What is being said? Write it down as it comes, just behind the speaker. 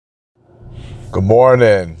Good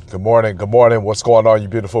morning. Good morning. Good morning. What's going on, you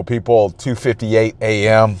beautiful people? 2:58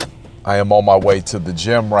 a.m. I am on my way to the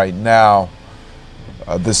gym right now.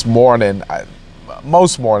 This morning,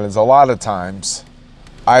 most mornings, a lot of times,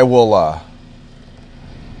 I'll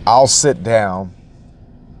sit down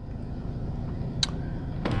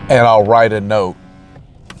and I'll write a note.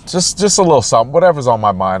 Just a little something, whatever's on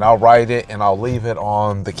my mind. I'll write it and I'll leave it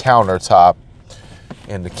on the countertop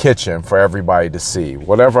in the kitchen for everybody to see.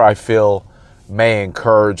 Whatever I feel may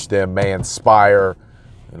encourage them, may inspire,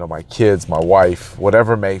 my kids, my wife,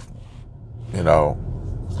 whatever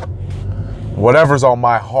whatever's on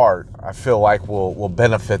my heart, I feel like will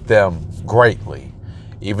benefit them greatly.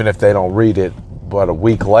 Even if they don't read it but a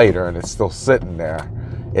week later and it's still sitting there,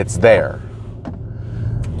 it's there.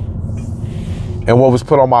 And what was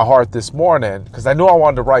put on my heart this morning, because I knew I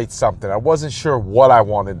wanted to write something. I wasn't sure what I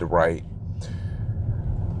wanted to write.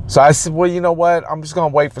 So I said, well, you know what? I'm just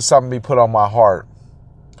going to wait for something to be put on my heart.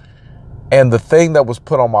 And the thing that was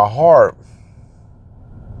put on my heart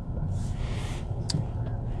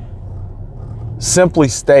simply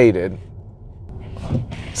stated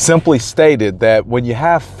that when you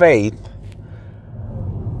have faith,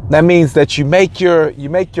 that means that you make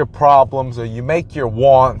your problems, or you make your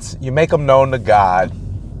wants, you make them known to God,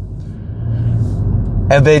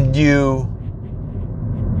 and then you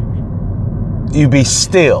be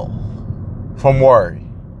still from worry.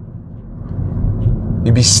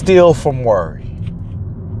 You be still from worry.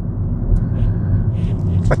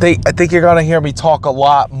 I think you're gonna hear me talk a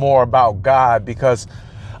lot more about God because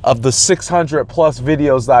of the 600 plus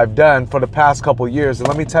videos that I've done for the past couple of years. And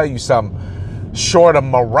let me tell you something, short of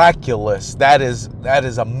miraculous, that is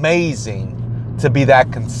amazing to be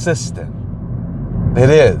that consistent. It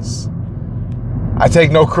is. I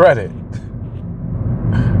take no credit.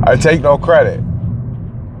 I take no credit.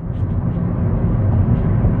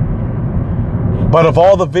 But of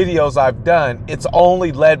all the videos I've done, it's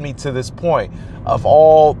only led me to this point. Of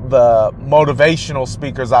all the motivational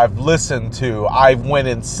speakers I've listened to, I've went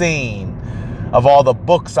and seen, of all the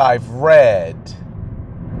books I've read,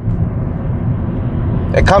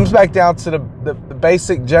 it comes back down to the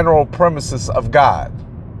basic general premises of God.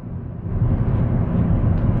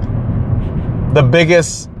 The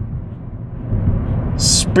biggest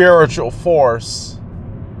spiritual force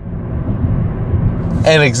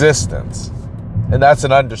in existence. And that's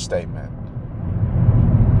an understatement.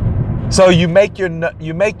 So you make your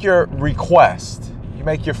request, you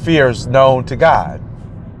make your fears known to God,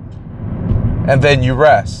 and then you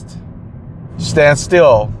rest. You stand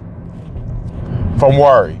still from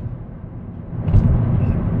worry.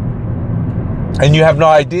 And you have no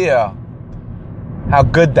idea how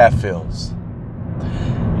good that feels.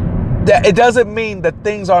 It doesn't mean that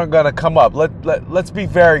things aren't going to come up. Let's be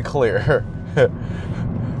very clear.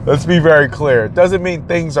 Let's be very clear. It doesn't mean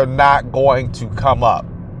things are not going to come up.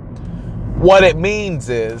 What it means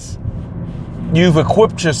is you've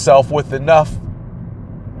equipped yourself with enough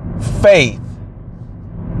faith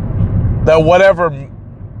that whatever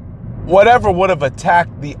would have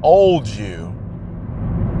attacked the old you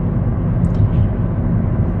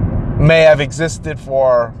may have existed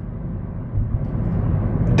for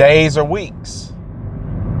days or weeks.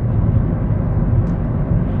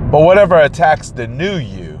 But whatever attacks the new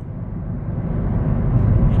you,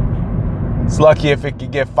 it's lucky if it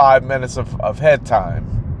could get 5 minutes of head time.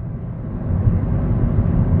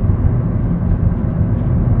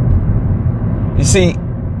 You see,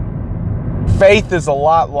 faith is a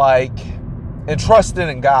lot like, and trusting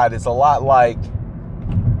in God is a lot like,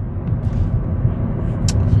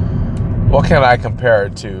 what can I compare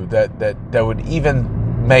it to that would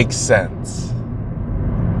even make sense?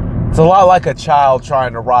 It's a lot like a child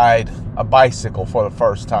trying to ride a bicycle for the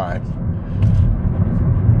first time.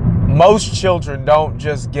 Most children don't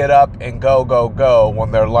just get up and go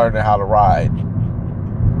when they're learning how to ride.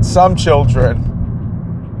 Some children,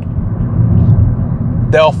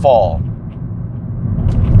 they'll fall.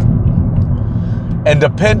 And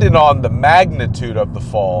depending on the magnitude of the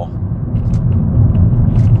fall,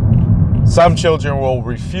 some children will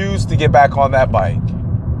refuse to get back on that bike.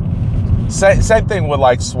 Same thing with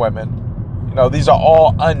like swimming. These are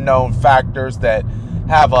all unknown factors that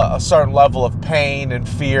have a certain level of pain and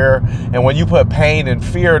fear. And when you put pain and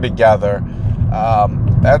fear together,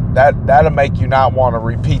 that'll make you not want to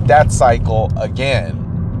repeat that cycle again.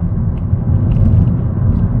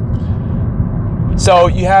 So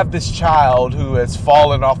you have this child who has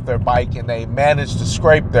fallen off their bike and they managed to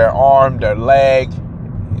scrape their arm, their leg,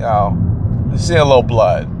 you see a little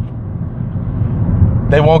blood.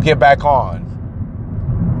 They won't get back on.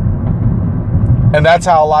 And that's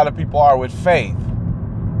how a lot of people are with faith.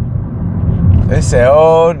 They say,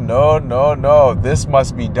 oh, no, no, no, this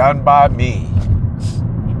must be done by me.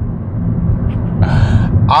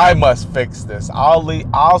 I must fix this.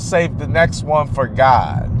 I'll save the next one for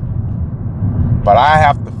God. But I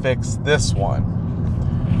have to fix this one.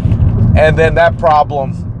 And then that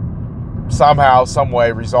problem somehow, some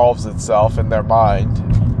way resolves itself in their mind.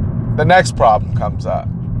 The next problem comes up.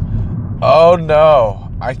 Oh no,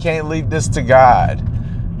 I can't leave this to God.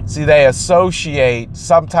 See, they associate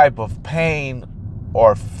some type of pain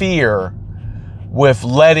or fear with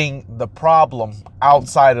letting the problem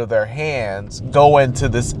outside of their hands go into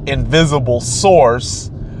this invisible source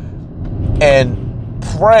and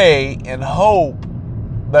pray and hope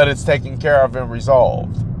that it's taken care of and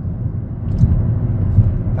resolved.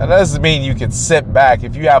 That doesn't mean you can sit back.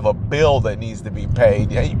 If you have a bill that needs to be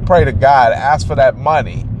paid, yeah, you pray to God, ask for that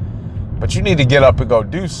money. But you need to get up and go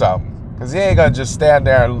do something. Because he ain't going to just stand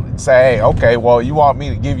there and say, hey, okay, well, you want me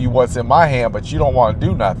to give you what's in my hand, but you don't want to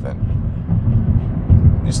do nothing.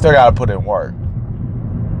 You still got to put in work.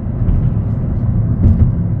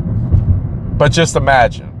 But just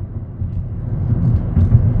imagine.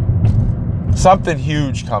 Something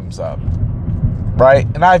huge comes up, right?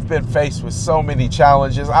 And I've been faced with so many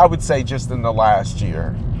challenges, I would say just in the last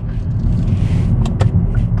year.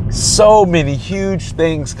 So many huge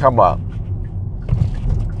things come up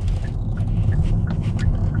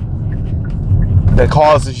that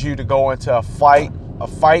causes you to go into a fight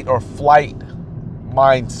or flight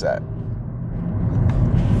mindset.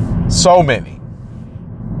 So many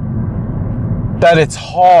that it's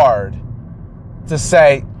hard to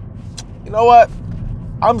say, you know what?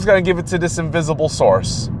 I'm just going to give it to this invisible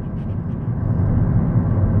source.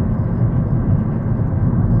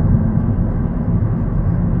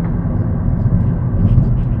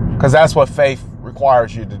 Because that's what faith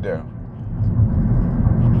requires you to do.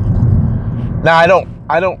 Now, I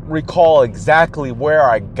don't recall exactly where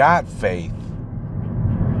I got faith.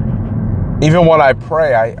 Even when I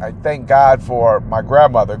pray, I thank God for my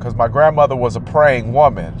grandmother, because my grandmother was a praying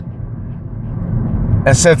woman.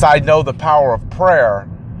 And since I know the power of prayer,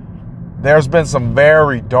 there's been some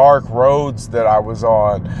very dark roads that I was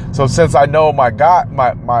on. So since I know my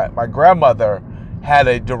grandmother had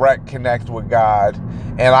a direct connect with God,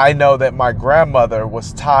 and I know that my grandmother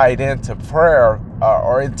was tied into prayer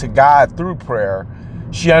or into God through prayer,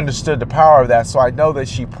 she understood the power of that. So I know that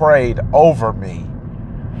she prayed over me.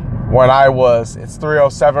 When it's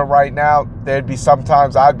 3:07 right now, there'd be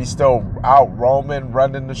sometimes I'd be still out roaming,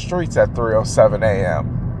 running the streets at 3:07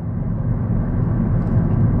 a.m.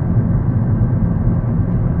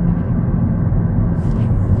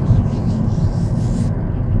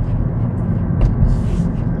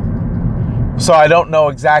 So I don't know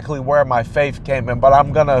exactly where my faith came in, but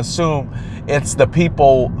I'm going to assume it's the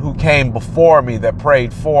people who came before me that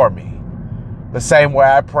prayed for me. The same way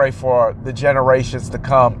I pray for the generations to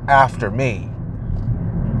come after me.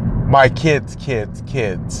 My kids' kids.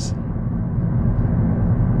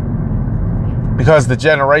 Because the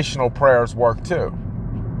generational prayers work too.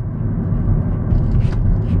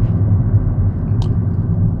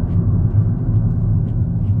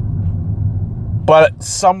 But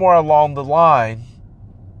somewhere along the line,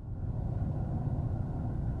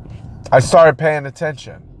 I started paying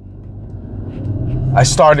attention. I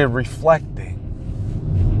started reflecting.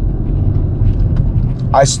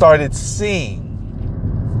 I started seeing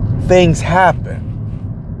things happen.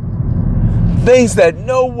 Things that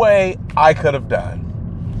no way I could have done.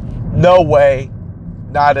 No way,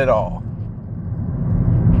 not at all.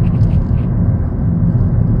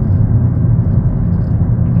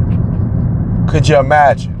 Could you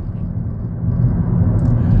imagine?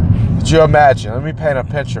 Could you imagine? Let me paint a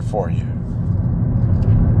picture for you.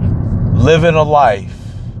 Living a life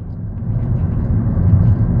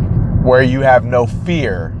where you have no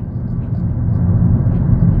fear,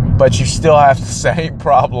 but you still have the same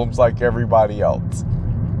problems like everybody else.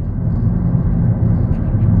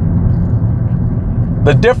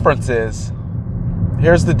 The difference is,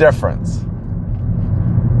 here's the difference.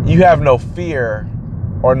 You have no fear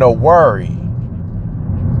or no worry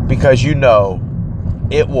because you know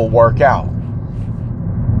it will work out.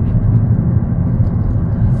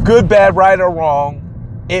 Good, bad, right, or wrong,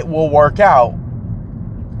 it will work out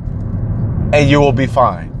and you will be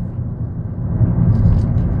fine.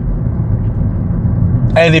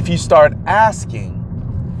 And if you start asking,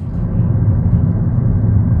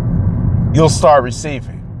 you'll start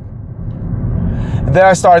receiving. And then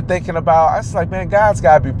I started thinking about, I was like, man, God's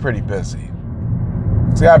got to be pretty busy.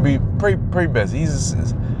 He's got to be pretty busy. He's a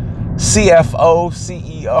CFO,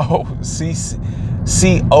 CEO,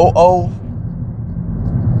 COO,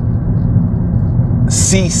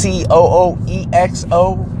 CCOOEXO,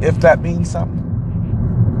 if that means something.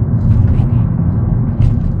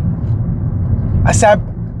 I said,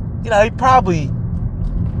 I probably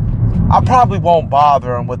won't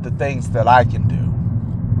bother him with the things that I can do.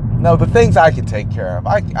 No, the things I can take care of.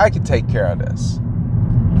 I can take care of this.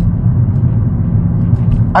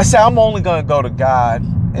 I said, I'm only going to go to God,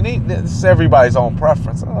 and this is everybody's own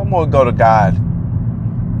preference. I'm going to go to God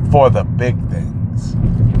for the big things.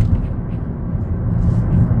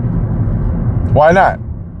 Why not?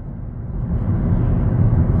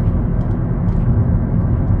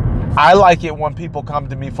 I like it when people come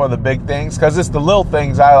to me for the big things, because it's the little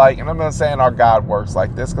things I like. And I'm not saying our God works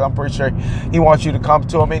like this, because I'm pretty sure he wants you to come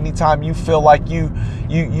to him anytime you feel like you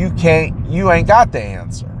ain't got the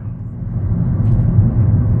answer.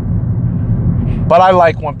 But I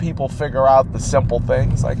like when people figure out the simple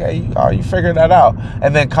things, like, hey, you figured that out,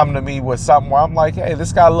 and then come to me with something where I'm like, hey,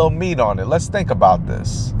 this got a little meat on it. Let's think about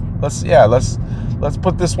this. Let's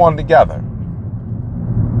put this one together.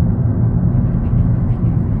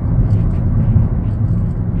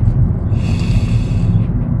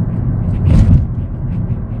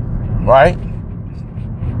 Right?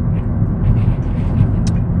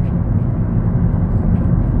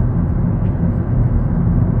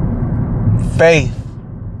 Faith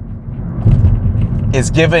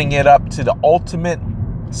is giving it up to the ultimate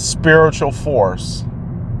spiritual force,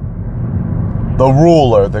 the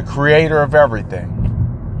ruler, the creator of everything,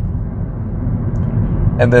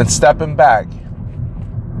 and then stepping back,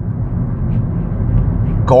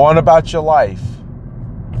 going about your life,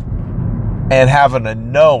 and having a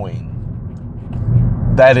knowing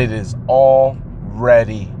that it is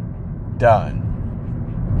already done.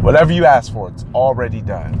 Whatever you ask for, it's already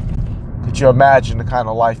done. Could you imagine the kind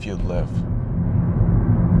of life you'd live?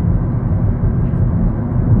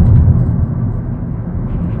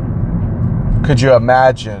 Could you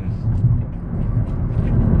imagine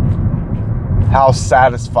how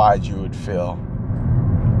satisfied you would feel?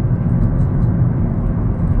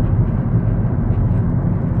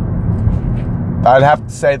 I'd have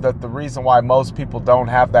to say that the reason why most people don't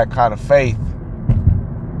have that kind of faith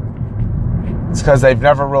is because they've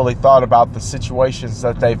never really thought about the situations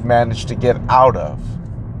that they've managed to get out of.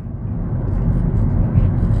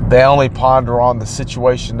 They only ponder on the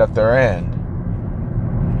situation that they're in.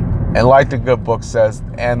 And like the good book says,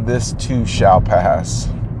 and this too shall pass.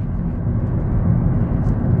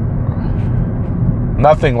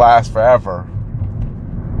 Nothing lasts forever.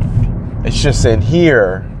 It's just in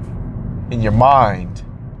here, in your mind,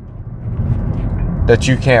 that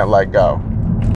you can't let go.